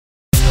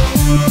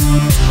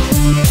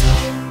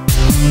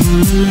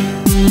Hey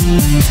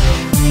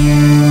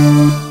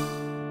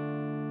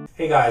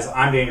guys,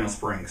 I'm Daniel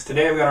Springs.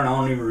 Today I've got an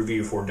all-new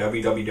review for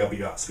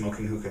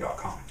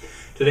www.smokinghookah.com.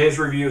 Today's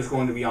review is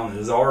going to be on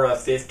the Zara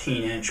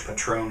 15-inch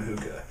Patron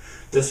Hookah.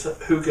 This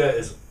hookah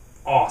is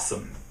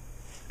awesome.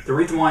 The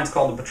reason why it's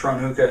called the Patron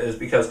Hookah is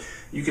because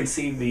you can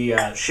see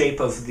the shape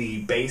of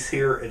the base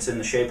here. It's in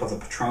the shape of a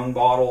Patron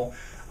bottle.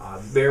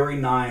 Very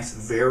nice,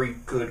 very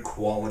good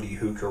quality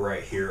hookah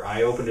right here.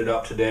 I opened it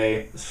up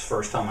today. This is the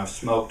first time I've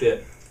smoked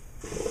it.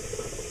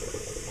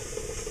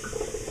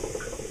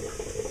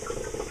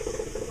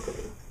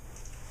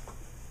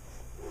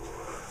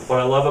 What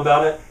I love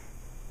about it,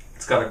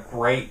 it's got a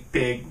great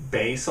big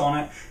base on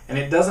it, and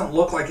it doesn't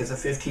look like it's a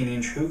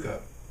 15-inch hookah.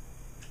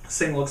 This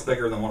thing looks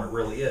bigger than what it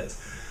really is.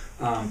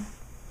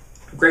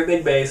 Great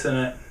big base in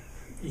it.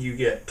 You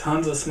get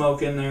tons of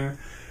smoke in there.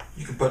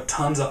 You can put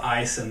tons of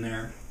ice in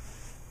there.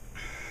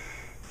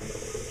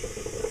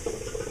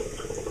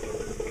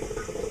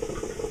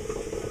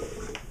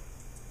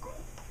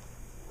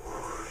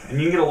 And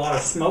you can get a lot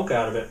of smoke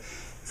out of it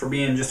for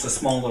being just a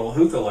small little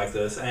hookah like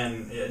this,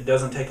 and it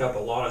doesn't take up a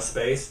lot of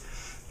space.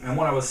 And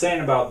what I was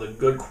saying about the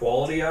good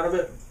quality out of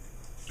it,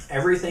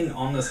 everything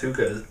on this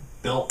hookah is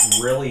built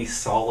really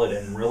solid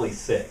and really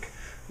thick.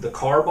 The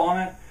carb on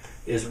it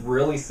is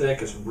really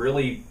thick. It's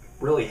really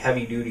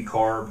heavy duty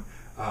carb.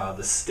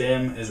 The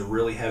stem is a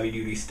really heavy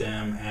duty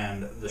stem,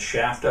 and the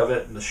shaft of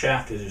it, the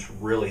shaft is just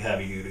really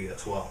heavy duty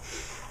as well.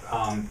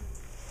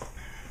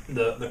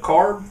 The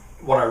carb,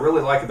 what I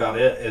really like about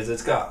it is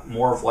it's got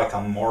more of like a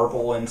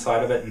marble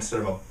inside of it instead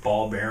of a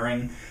ball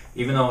bearing.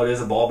 Even though it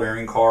is a ball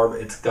bearing carb,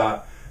 it's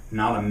got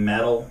not a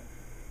metal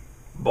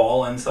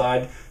ball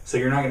inside, so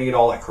you're not going to get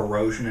all that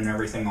corrosion and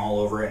everything all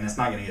over it, and it's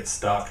not going to get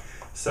stuck.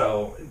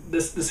 So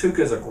this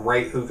hookah is a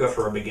great hookah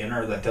for a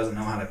beginner that doesn't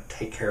know how to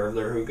take care of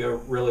their hookah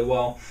really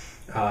well.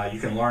 You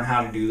can learn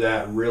how to do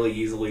that really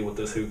easily with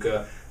this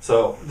hookah.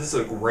 So this is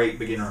a great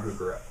beginner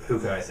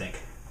hookah, I think.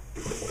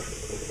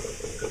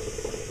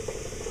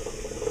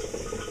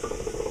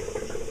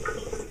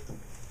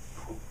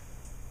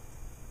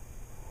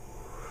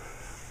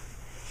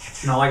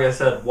 Now, like I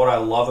said, what I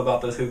love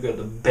about this hookah,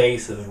 the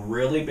base is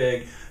really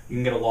big. You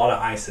can get a lot of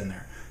ice in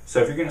there.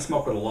 So if you're going to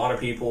smoke with a lot of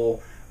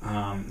people,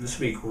 this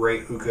would be a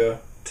great hookah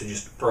to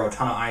just throw a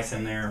ton of ice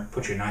in there,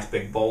 put you a nice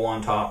big bowl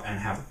on top, and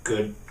have a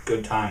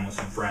good time with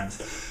some friends.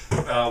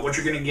 What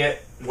you're going to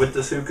get with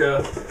this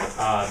hookah,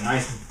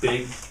 nice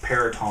big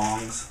pair of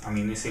tongs. I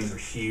mean, these things are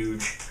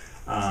huge.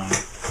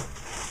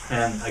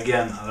 And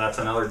again, that's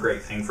another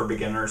great thing for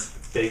beginners.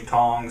 Big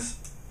tongs.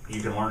 You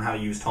can learn how to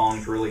use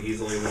tongs really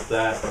easily with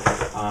that.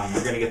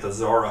 You're going to get the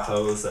Zara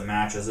hose that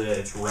matches it.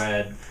 It's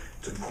red.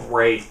 It's a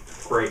great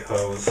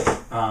hose.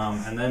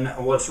 And then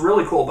what's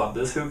really cool about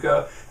this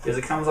hookah is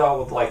it comes out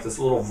with like this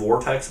little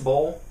vortex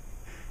bowl,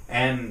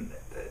 and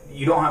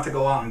you don't have to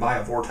go out and buy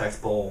a vortex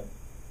bowl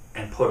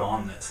and put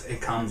on this. It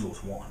comes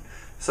with one.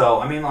 So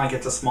I mean, like,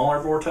 it's a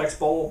smaller vortex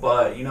bowl,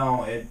 but you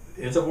know,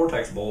 it's a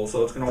vortex bowl,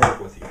 so it's going to work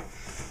with you.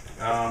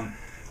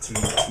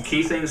 Some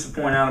key things to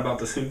point out about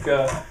this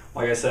hookah,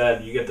 like I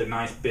said, you get the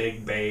nice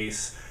big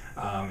base,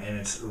 and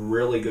it's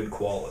really good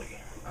quality.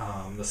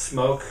 The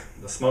smoke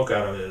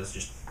out of it is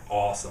just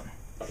awesome.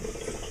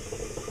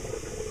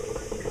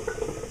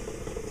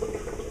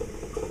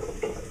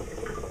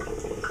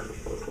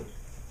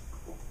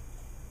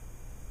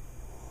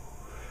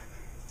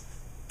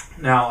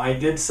 Now, I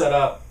did set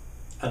up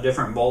a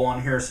different bowl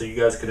on here so you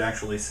guys could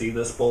actually see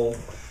this bowl,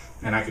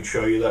 and I could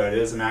show you that it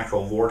is an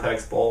actual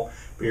vortex bowl.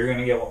 But you're going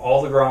to get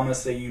all the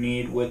grommets that you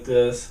need with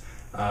this,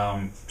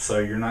 so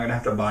you're not going to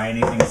have to buy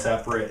anything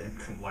separate.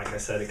 And like I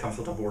said, it comes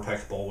with a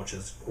vortex bowl, which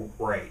is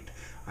great.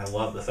 I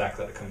love the fact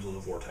that it comes with a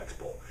vortex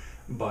bowl.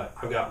 But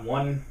I've got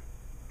one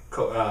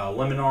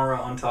Limonara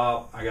on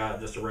top. I got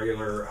just a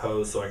regular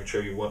hose so I can show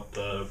you what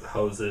the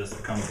hose is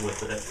that comes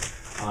with it.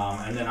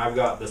 And then I've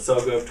got the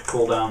Smoke-Hookah to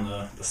cool down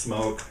the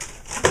smoke.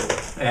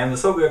 And the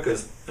Smoke-Hookah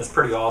is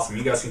pretty awesome.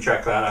 You guys can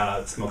check that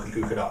out at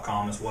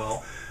Smoking-Hookah.com as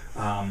well.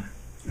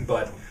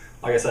 But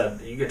like I said,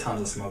 you get tons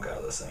of smoke out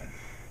of this thing.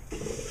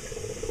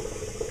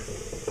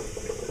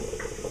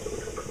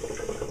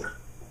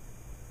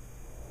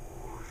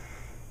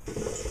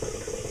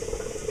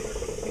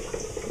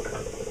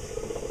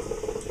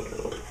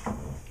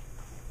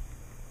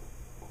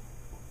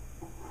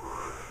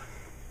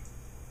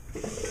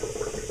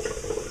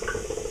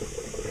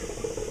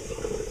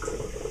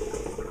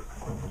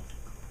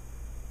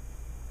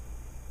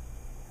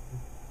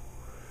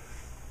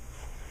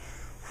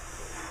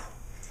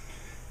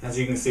 As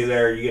you can see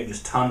there, you get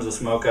just tons of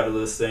smoke out of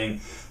this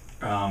thing.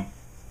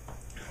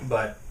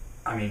 But,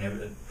 I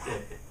mean,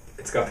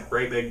 it's got the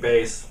great big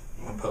base.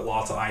 We'll put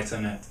lots of ice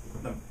in it.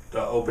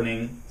 The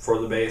opening for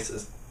the base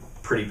is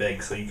pretty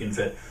big, so you can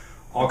fit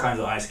all kinds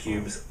of ice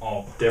cubes,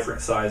 all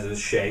different sizes,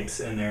 shapes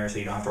in there, so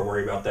you don't have to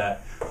worry about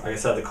that. Like I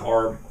said, the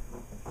carb,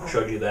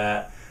 showed you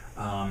that.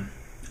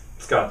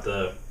 It's got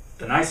the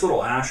nice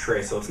little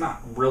ashtray, so it's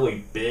not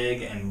really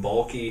big and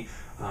bulky.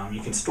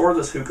 You can store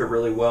this hookah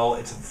really well.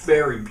 It's a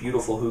very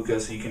beautiful hookah,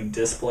 so you can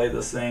display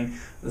this thing.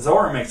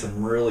 Zara makes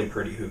some really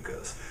pretty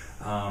hookahs.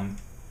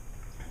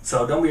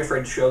 So don't be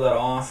afraid to show that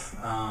off.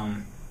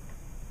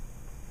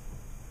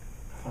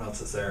 What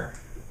else is there?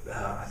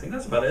 I think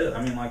that's about it.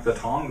 I mean, like the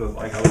tongs,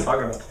 like I was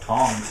talking about the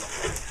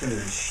tongs, they're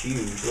just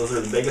huge. Those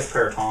are the biggest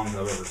pair of tongs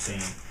I've ever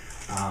seen.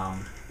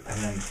 And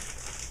then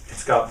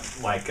it's got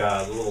like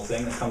the little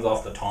thing that comes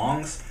off the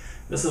tongs.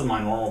 This is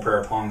my normal pair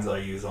of tongs that I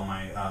use on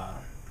my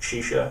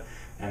shisha,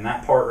 and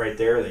that part right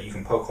there that you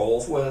can poke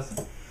holes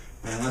with,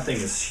 man, that thing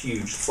is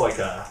huge. It's like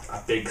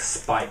a big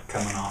spike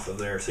coming off of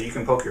there, so you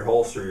can poke your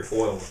holes through your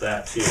foil with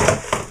that too.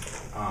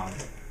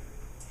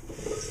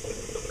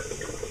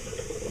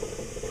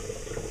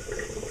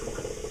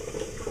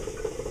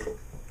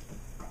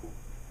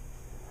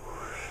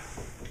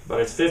 But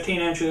it's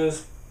 15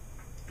 inches,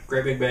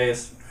 great big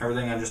base,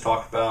 everything I just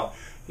talked about.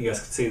 You guys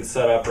can see the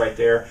setup right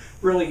there.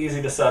 Really easy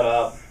to set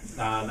up,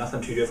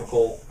 nothing too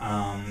difficult.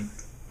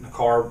 The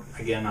carb,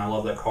 again, I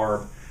love that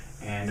carb.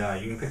 And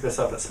you can pick this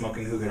up at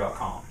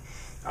Smoking-Hookah.com.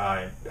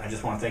 I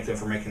just want to thank them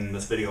for making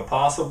this video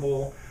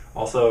possible.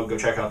 Also, go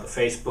check out the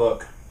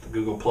Facebook, the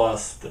Google+,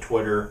 the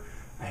Twitter,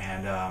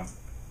 and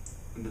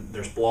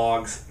there's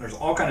blogs. There's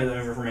all kinds of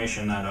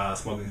information that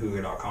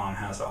Smoking-Hookah.com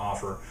has to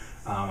offer.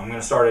 I'm going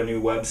to start a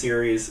new web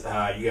series.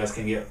 You guys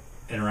can get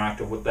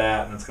interactive with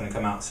that, and it's going to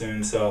come out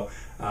soon. So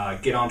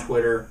get on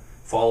Twitter,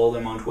 follow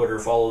them on Twitter,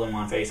 follow them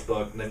on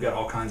Facebook. They've got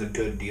all kinds of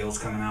good deals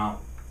coming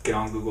out. Get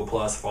on Google+,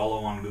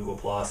 follow on Google+.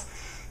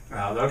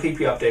 That'll keep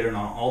you updated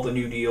on all the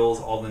new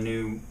deals, all the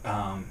new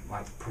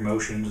like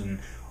promotions, and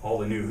all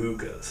the new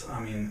hookahs. I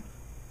mean,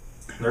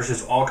 there's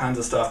just all kinds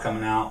of stuff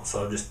coming out,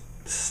 so just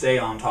stay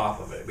on top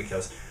of it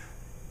because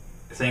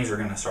things are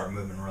going to start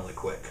moving really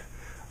quick.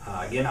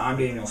 Again, I'm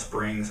Daniel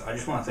Springs. I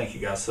just want to thank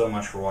you guys so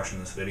much for watching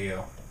this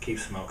video. Keep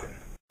smoking.